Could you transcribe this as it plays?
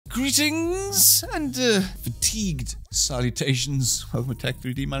Greetings and fatigued salutations. Welcome to Tech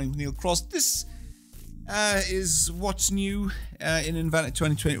 3D. My name's Neil Cross. This is what's new in Inventor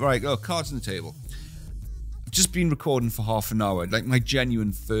 2020. Right, cards on the table. I've just been recording for half an hour, like my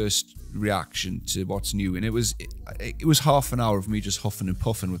genuine first reaction to what's new, and it was half an hour of me just huffing and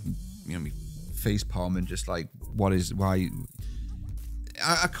puffing with, you know, me face palming, just like, why.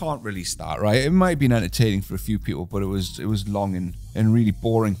 I can't really start, right? It might have been entertaining for a few people, but it was long and really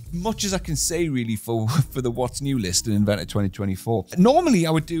boring. Much as I can say, really, for the what's new list in Inventor 2024. Normally, I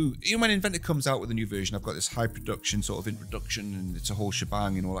would do, you know, when Inventor comes out with a new version, I've got this high production sort of introduction, and it's a whole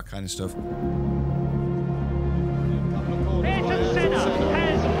shebang and all that kind of stuff. Ayrton Senna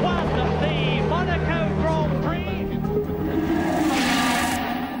has won the Monaco Grand Prix.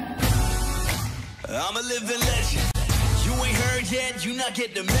 I'm a living legend. You ain't heard yet, you not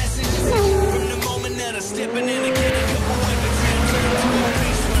get the message. From the moment that I'm stepping in and get a couple weapons and turn to a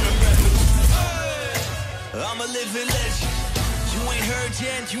beast when I'm rapping. I'm a living legend. You ain't heard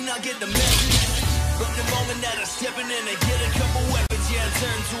yet, you not get the message. From the moment that I'm stepping in and get a couple weapons, yeah,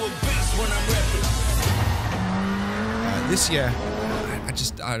 turn to a beast when I'm rapping. This year,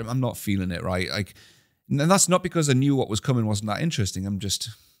 I'm not feeling it, right? Like, and that's not because I knew what was coming wasn't that interesting. I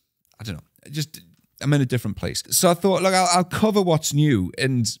don't know. I'm in a different place. So I thought, look, I'll cover what's new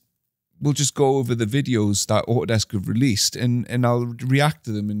and we'll just go over the videos that Autodesk have released and I'll react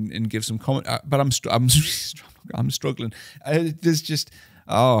to them and give some comment. But I'm struggling. There's just,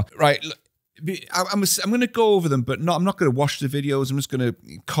 right. Look, I'm going to go over them, but I'm not going to watch the videos. I'm just going to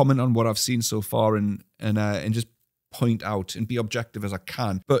comment on what I've seen so far and just point out and be objective as I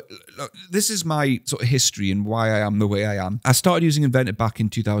can. But look, this is my sort of history and why I am the way I am. I started using Inventor back in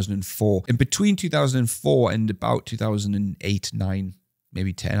 2004. In between 2004 and about 2008, 9,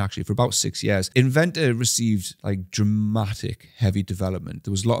 maybe 10 actually, for about 6 years, Inventor received like dramatic heavy development.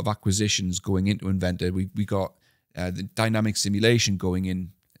 There was a lot of acquisitions going into Inventor. We got the dynamic simulation going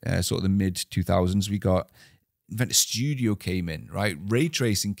in sort of the mid 2000s. We got Inventor Studio came in, right? Ray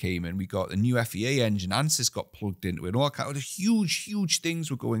tracing came in. We got a new FEA engine. ANSYS got plugged into it. All kind of huge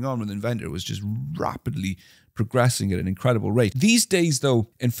things were going on with Inventor. It was just rapidly progressing at an incredible rate. These days, though,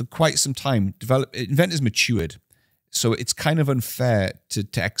 and for quite some time, Inventor's matured. So it's kind of unfair to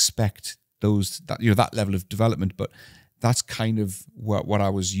expect that level of development. But that's kind of what I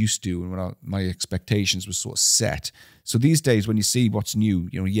was used to and what my expectations were sort of set. So these days, when you see what's new,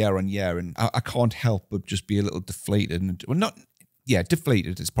 you know, year on year, and I can't help but just be a little deflated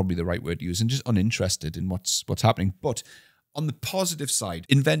deflated is probably the right word to use, and just uninterested in what's happening. But on the positive side,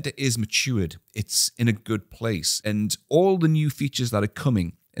 Inventor is matured. It's in a good place, and all the new features that are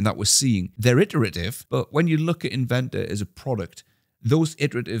coming and that we're seeing, they're iterative. But when you look at Inventor as a product, those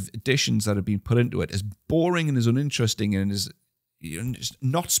iterative additions that have been put into it, as boring and as uninteresting and as, you know, just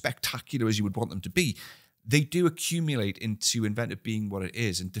not spectacular as you would want them to be, they do accumulate into Inventor being what it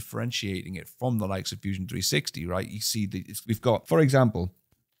is and differentiating it from the likes of Fusion 360, right? You see, we've got, for example,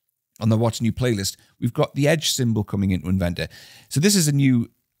 on the What's New playlist, we've got the edge symbol coming into Inventor. So this is a new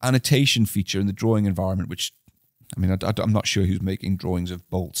annotation feature in the drawing environment, which, I mean, I'm not sure who's making drawings of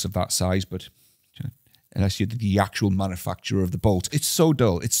bolts of that size, but unless you're the actual manufacturer of the bolt. It's so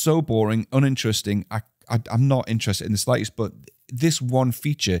dull. It's so boring, uninteresting. I'm not interested in the slightest, but this one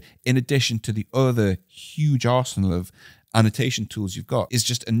feature, in addition to the other huge arsenal of annotation tools you've got, is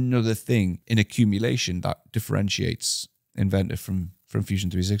just another thing in accumulation that differentiates Inventor from Fusion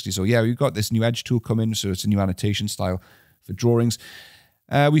 360. So yeah, we've got this new edge tool come in, so it's a new annotation style for drawings.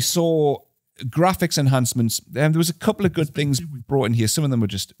 We saw graphics enhancements. There was a couple of good things brought in here. Some of them were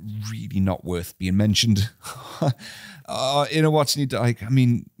just really not worth being mentioned. You know what's needed? Like, I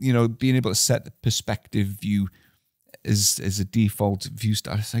mean, you know, being able to set the perspective view as a default view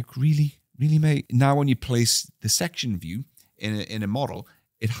style. It's like, really, mate. Now, when you place the section view in a model,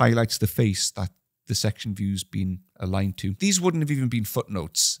 it highlights the face that the section view's been aligned to. These wouldn't have even been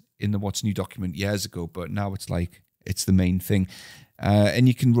footnotes in the What's New document years ago, but now it's like it's the main thing. And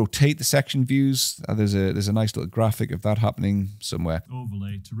you can rotate the section views. There's a nice little graphic of that happening somewhere.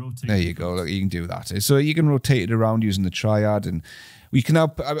 Overlay to rotate. There you go. Look, you can do that. So you can rotate it around using the triad, and we can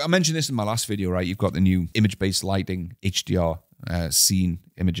now. I mentioned this in my last video, right? You've got the new image-based lighting HDR scene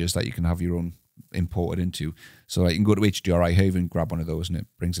images that you can have your own imported into. So you can go to HDR iHaven, grab one of those, and it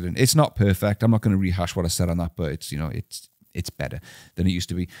brings it in. It's not perfect. I'm not going to rehash what I said on that, but it's, you know, it's better than it used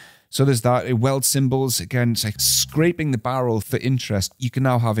to be. So there's that. Weld symbols, again, it's like scraping the barrel for interest. You can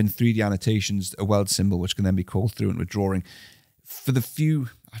now have in 3D annotations a weld symbol, which can then be called through into a drawing. For the few,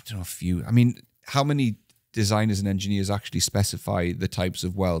 I don't know, I mean, how many designers and engineers actually specify the types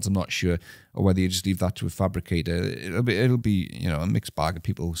of welds. I'm not sure, or whether you just leave that to a fabricator. It'll be you know, a mixed bag of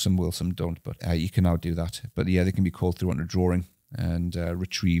people. Some will, some don't. But you can now do that. But yeah, they can be called through on a drawing and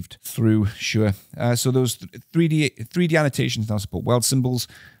retrieved through. Sure. So those 3D annotations now support weld symbols,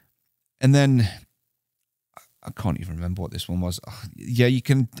 and then I can't even remember what this one was. Yeah, you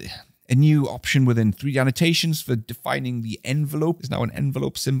can. A new option within 3D annotations for defining the envelope. Is now an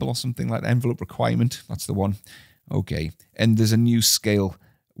envelope symbol or something like that. Envelope requirement. That's the one. Okay. And there's a new scale,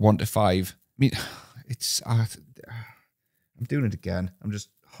 1 to 5. I mean, it's... I'm doing it again. I'm just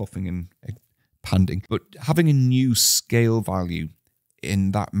huffing and panting. But having a new scale value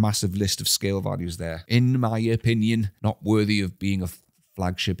in that massive list of scale values there, in my opinion, not worthy of being a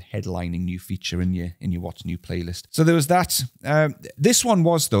flagship headlining new feature in your What's New playlist. So there was that. This one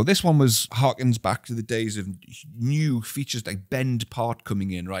harkens back to the days of new features like bend part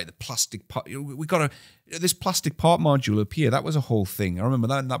coming in, right? The plastic part. We got this plastic part module up here. That was a whole thing. I remember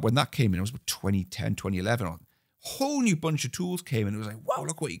that when that came in, it was 2010, 2011. A whole new bunch of tools came in. It was like, wow,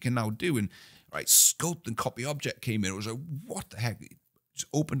 look what you can now do. And right, sculpt and copy object came in. It was like, what the heck? Just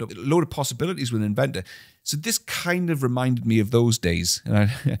opened up a load of possibilities with Inventor. So this kind of reminded me of those days.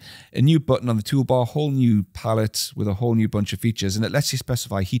 A new button on the toolbar, whole new palette with a whole new bunch of features, and it lets you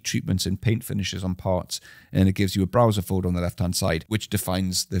specify heat treatments and paint finishes on parts, and it gives you a browser folder on the left-hand side, which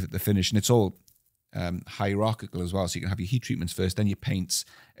defines the finish, and it's all hierarchical as well, so you can have your heat treatments first, then your paints,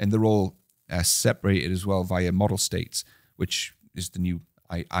 and they're all separated as well via model states, which is the new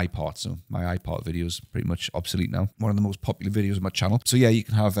iPart. So my iPart video is pretty much obsolete now. One of the most popular videos on my channel. So yeah, you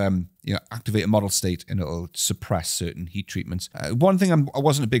can have activate a model state and it'll suppress certain heat treatments. One thing I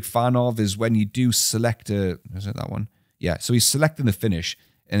wasn't a big fan of is when you do select is it that one? Yeah. So he's selecting the finish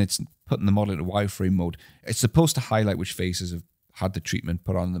and it's putting the model into wireframe mode. It's supposed to highlight which faces have had the treatment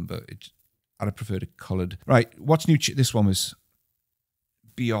put on them, but I'd have preferred it colored. Right. What's new? This one was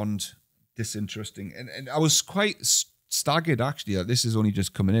beyond disinteresting, and I was quite staggered actually that this is only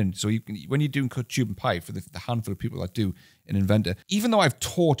just coming in. So you can, when you're doing cut tube and pipe, for the handful of people that do in Inventor, even though I've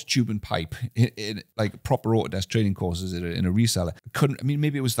taught tube and pipe in like proper Autodesk training courses in a reseller,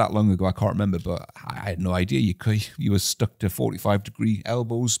 maybe it was that long ago, I can't remember, but I had no idea you were stuck to 45-degree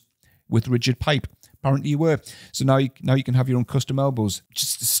elbows with rigid pipe. Apparently you were. So now you can have your own custom elbows.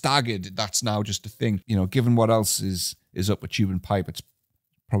 Just staggered, that's now just a thing. You know, given what else is up with tube and pipe, it's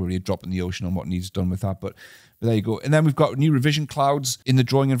probably a drop in the ocean on what needs done with that, but there you go. And then we've got new revision clouds in the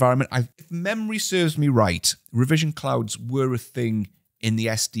drawing environment. If memory serves me right, revision clouds were a thing in the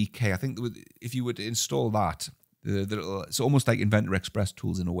SDK. I think if you were to install that, it's almost like Inventor Express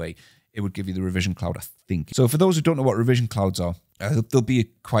tools in a way. It would give you the revision cloud, I think. So for those who don't know what revision clouds are, there'll be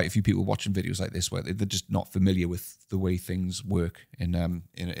quite a few people watching videos like this where they're just not familiar with the way things work in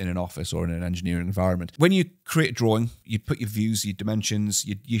an office or in an engineering environment. When you create a drawing, you put your views, your dimensions,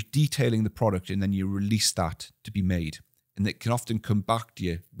 you're detailing the product, and then you release that to be made. And it can often come back to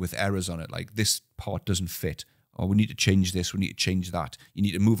you with errors on it, like this part doesn't fit, or we need to change this, we need to change that. You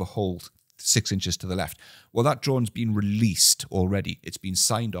need to move a hole 6 inches to the left. Well, that drawing's been released already. It's been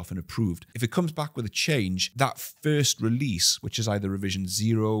signed off and approved. If it comes back with a change, that first release, which is either revision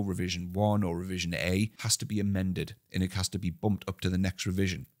 0, revision 1, or revision A, has to be amended, and it has to be bumped up to the next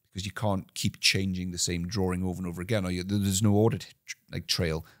revision, because you can't keep changing the same drawing over and over again, or there's no audit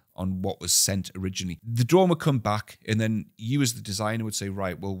trail on what was sent originally. The drawing would come back, and then you as the designer would say,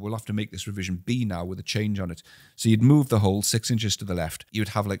 right, well, we'll have to make this revision B now with a change on it. So you'd move the hole 6 inches to the left. You would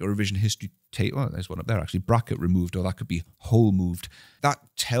have like a revision history table. Oh, there's one up there actually. Bracket removed, or that could be hole moved. That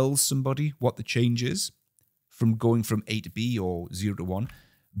tells somebody what the change is from going from A to B or 0 to 1.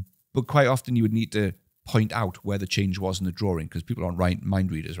 But quite often you would need to point out where the change was in the drawing, because people aren't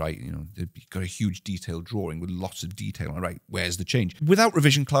mind readers, right? You know, they've got a huge detailed drawing with lots of detail. Right, where's the change? Without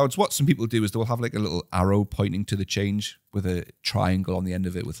revision clouds, what some people do is they'll have like a little arrow pointing to the change with a triangle on the end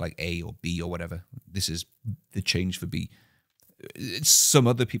of it with like A or B or whatever. This is the change for B. Some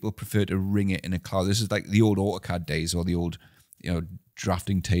other people prefer to ring it in a cloud. This is like the old AutoCAD days, or the old,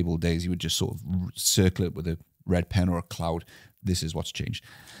 drafting table days. You would just sort of circle it with a red pen or a cloud. This is what's changed.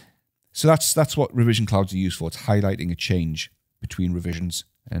 So that's what revision clouds are used for. It's highlighting a change between revisions.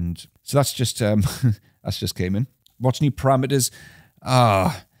 And so that's just that's just came in. What's new parameters?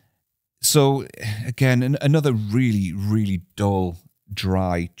 So again, another really, really dull,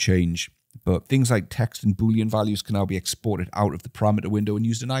 dry change. But things like text and Boolean values can now be exported out of the parameter window and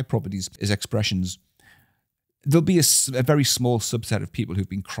used in iProperties as expressions. there'll be a very small subset of people who've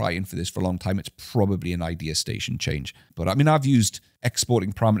been crying for this for a long time. It's probably an idea station change. But I mean, I've used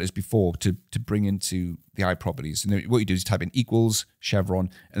exporting parameters before to bring into the iProperties. And what you do is you type in equals,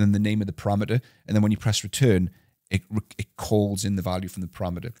 chevron, and then the name of the parameter. And then when you press return, it calls in the value from the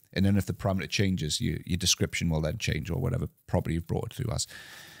parameter. And then if the parameter changes, your description will then change, or whatever property you've brought it through as.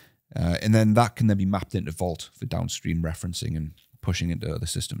 And then that can then be mapped into Vault for downstream referencing and pushing into other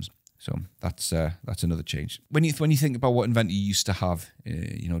systems. So that's another change. When you think about what Inventor used to have,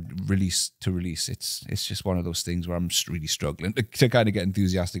 release to release, it's just one of those things where I'm really struggling to kind of get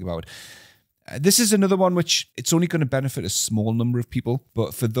enthusiastic about it. This is another one which it's only going to benefit a small number of people,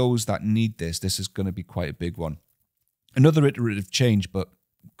 but for those that need this is going to be quite a big one. Another iterative change, but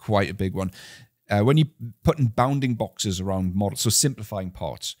quite a big one. When you put in bounding boxes around models, so simplifying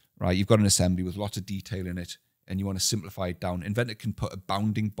parts, right? You've got an assembly with lots of detail in it, and you want to simplify it down. Inventor can put a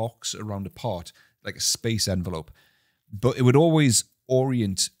bounding box around a part, like a space envelope, but it would always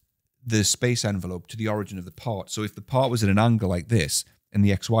orient the space envelope to the origin of the part. So if the part was at an angle like this, and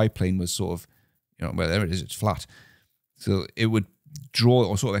the XY plane was sort of, well, there it is, it's flat. So it would draw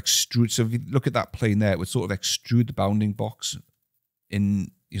or sort of extrude. So if you look at that plane there, it would sort of extrude the bounding box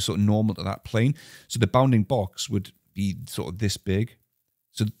in sort of normal to that plane. So the bounding box would be sort of this big.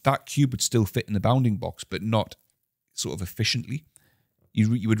 So that cube would still fit in the bounding box, but not sort of efficiently.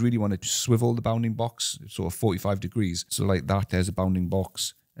 You would really want to swivel the bounding box sort of 45 degrees. So like that, there's a bounding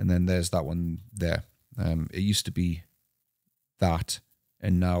box, and then there's that one there. It used to be that,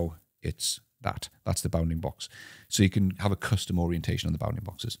 and now it's that. That's the bounding box. So you can have a custom orientation on the bounding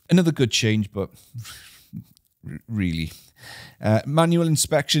boxes. Another good change, but really. Manual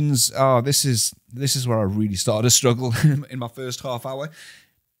inspections. Oh, this is where I really started to struggle in my first half hour.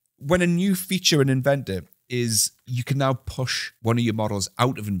 When a new feature in Inventor is you can now push one of your models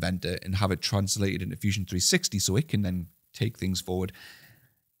out of Inventor and have it translated into Fusion 360 so it can then take things forward.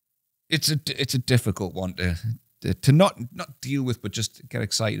 It's a difficult one to not deal with, but just get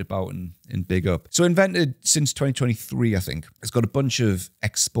excited about and big up. So Inventor, since 2023, I think, has got a bunch of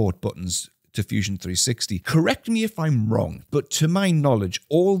export buttons to Fusion 360. Correct me if I'm wrong, but to my knowledge,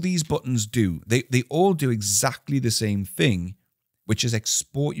 all these buttons do, they all do exactly the same thing, which is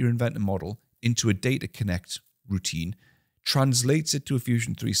export your Inventor model into a data connect routine, translates it to a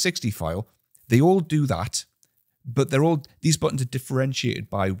Fusion 360 file. They all do that, but these buttons are differentiated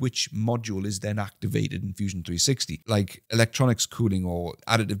by which module is then activated in Fusion 360, like electronics cooling or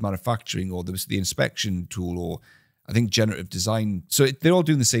additive manufacturing or the inspection tool or I think generative design. So they're all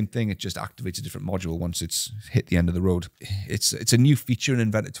doing the same thing. It just activates a different module once it's hit the end of the road. It's a new feature in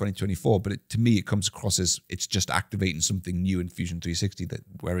Inventor 2024, but to me, it comes across as it's just activating something new in Fusion 360,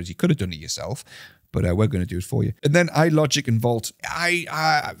 whereas you could have done it yourself, but we're going to do it for you. And then iLogic and Vault,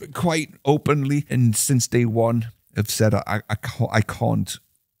 I quite openly, and since day one, have said I can't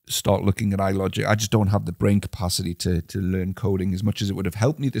start looking at iLogic. I just don't have the brain capacity to learn coding as much as it would have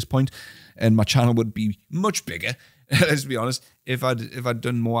helped me at this point, and my channel would be much bigger. Let's be honest. If I'd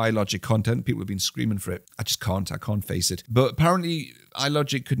done more iLogic content, people have been screaming for it. I just can't. I can't face it. But apparently,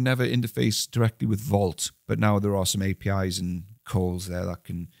 iLogic could never interface directly with Vault. But now there are some APIs and calls there that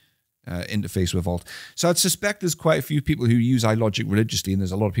can interface with Vault. So I'd suspect there's quite a few people who use iLogic religiously, and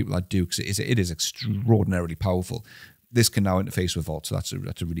there's a lot of people that do because it is extraordinarily powerful. This can now interface with Vault, so that's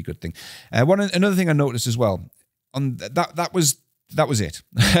a really good thing. Another thing I noticed as well, on that was it.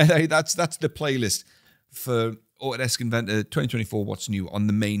 that's the playlist for Autodesk Inventor 2024 What's New on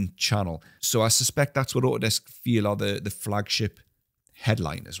the main channel. So I suspect that's what Autodesk feel are the flagship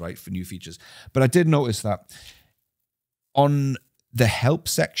headliners, right, for new features. But I did notice that on the help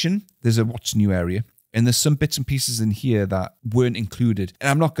section, there's a What's New area. And there's some bits and pieces in here that weren't included. And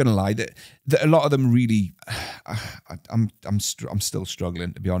I'm not going to lie, that a lot of them really, I'm still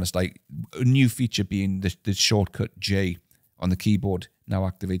struggling, to be honest. Like a new feature being the shortcut J on the keyboard now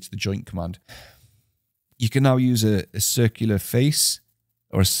activates the joint command. You can now use a circular face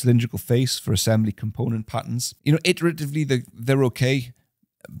or a cylindrical face for assembly component patterns. Iteratively, they're okay,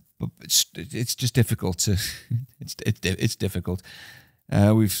 but it's just difficult to, it's difficult.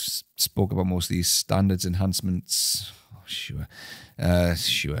 We've spoke about most of these standards enhancements. Oh, sure. I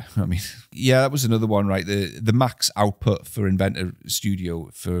mean, yeah, that was another one, right? The max output for Inventor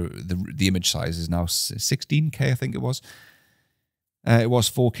Studio for the image size is now 16K, I think it was. It was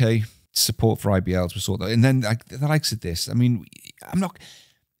 4K. Support for IBLs was sort of, and then the likes of this. I mean,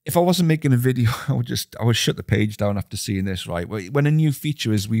 if I wasn't making a video, I would shut the page down after seeing this, right? When a new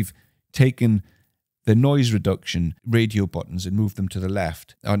feature is we've taken the noise reduction radio buttons and move them to the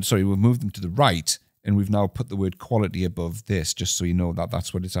left. We'll move them to the right And we've now put the word quality above this, just so you know that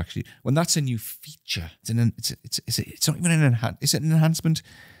that's what it's actually. When that's a new feature, it's not even an enhancement. Is it an enhancement?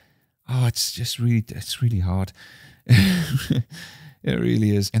 Oh, it's really hard. It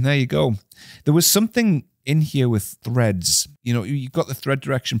really is. And there you go. There was something in here with threads. You know, you've got the thread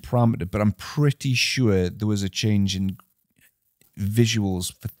direction parameter, but I'm pretty sure there was a change in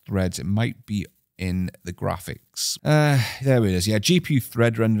visuals for threads. It might be in the graphics. There it is. Yeah, GPU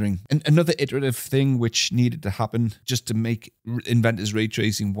thread rendering. And another iterative thing which needed to happen just to make Inventor's ray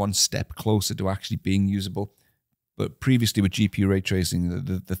tracing one step closer to actually being usable. But previously with GPU ray tracing,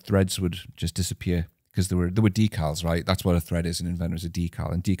 the threads would just disappear because there were decals, right? That's what a thread is in Inventor, is a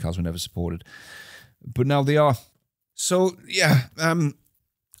decal, and decals were never supported. But now they are. So yeah,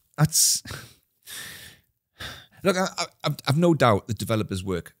 that's. Look, I've no doubt that developers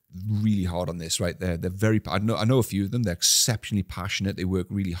work really hard on this, right? They're very. I know a few of them. They're exceptionally passionate. They work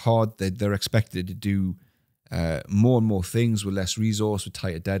really hard. They're expected to do more and more things with less resource, with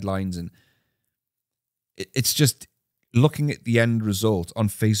tighter deadlines, and it's just looking at the end result on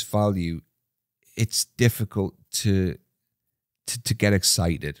face value. It's difficult to get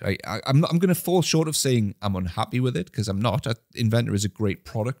excited. I'm going to fall short of saying I'm unhappy with it, because I'm not. Inventor is a great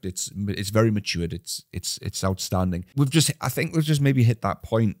product. It's very matured. It's outstanding. I think we've just maybe hit that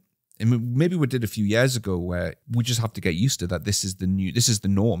point, and maybe we did a few years ago, where we just have to get used to that. This is the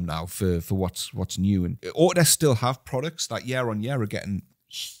norm now for what's new. And Autodesk still have products that year on year are getting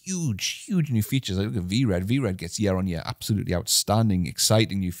huge new features. I look at VRED. VRED gets year on year absolutely outstanding,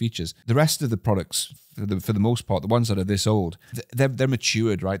 exciting new features. The rest of the products, for the most part, the ones that are this old, they're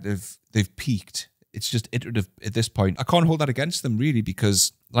matured, right? They've peaked. It's just iterative at this point. I can't hold that against them, really,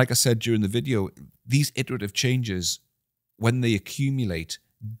 because like I said during the video, these iterative changes, when they accumulate,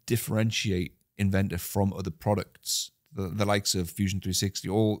 differentiate Inventor from other products, the likes of Fusion 360,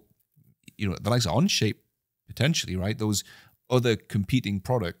 or the likes of Onshape potentially, right? Those other competing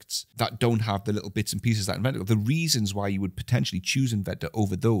products that don't have the little bits and pieces that Inventor. The reasons why you would potentially choose Inventor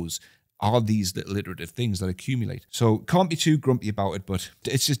over those are these little iterative things that accumulate. So can't be too grumpy about it, but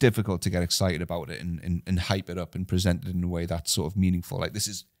it's just difficult to get excited about it and hype it up and present it in a way that's sort of meaningful. Like,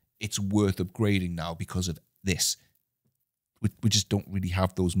 it's worth upgrading now because of this. We just don't really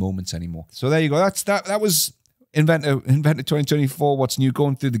have those moments anymore. So there you go. That was Inventor 2024. What's new?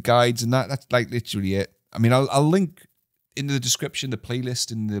 Going through the guides, and that's like literally it. I mean, I'll link in the description the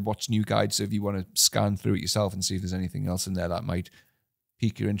playlist and the what's new guide. So if you want to scan through it yourself and see if there's anything else in there that might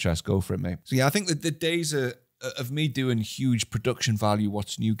pique your interest, go for it, mate. So yeah, I think that the days of me doing huge production value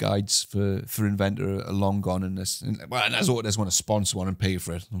what's new guides for Inventor are long gone. And as Autodesk want to sponsor one and pay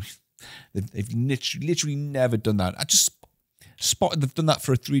for it, they've literally never done that. I just spotted they've done that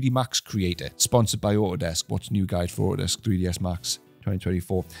for a 3D Max creator, sponsored by Autodesk. What's new guide for Autodesk 3ds Max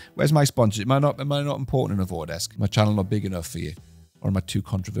 2024. Where's my sponsor? Am I not important enough, Autodesk? My channel not big enough for you? Or am I too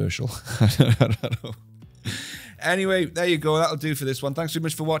controversial? I don't know. Anyway, there you go. That'll do for this one. Thanks very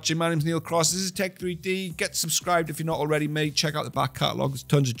much for watching. My name's Neil Cross. This is Tech3D. Get subscribed if you're not already, mate. Check out the back catalogue. There's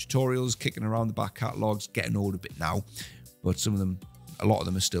tons of tutorials kicking around the back catalogues. Getting old a bit now, but a lot of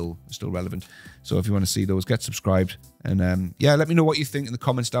them are still relevant. So if you want to see those, get subscribed. And yeah, let me know what you think in the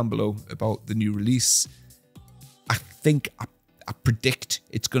comments down below about the new release. I predict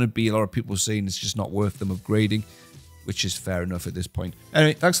it's going to be a lot of people saying it's just not worth them upgrading, which is fair enough at this point.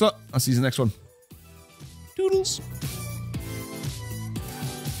 Anyway, thanks a lot. I'll see you in the next one. Doodles.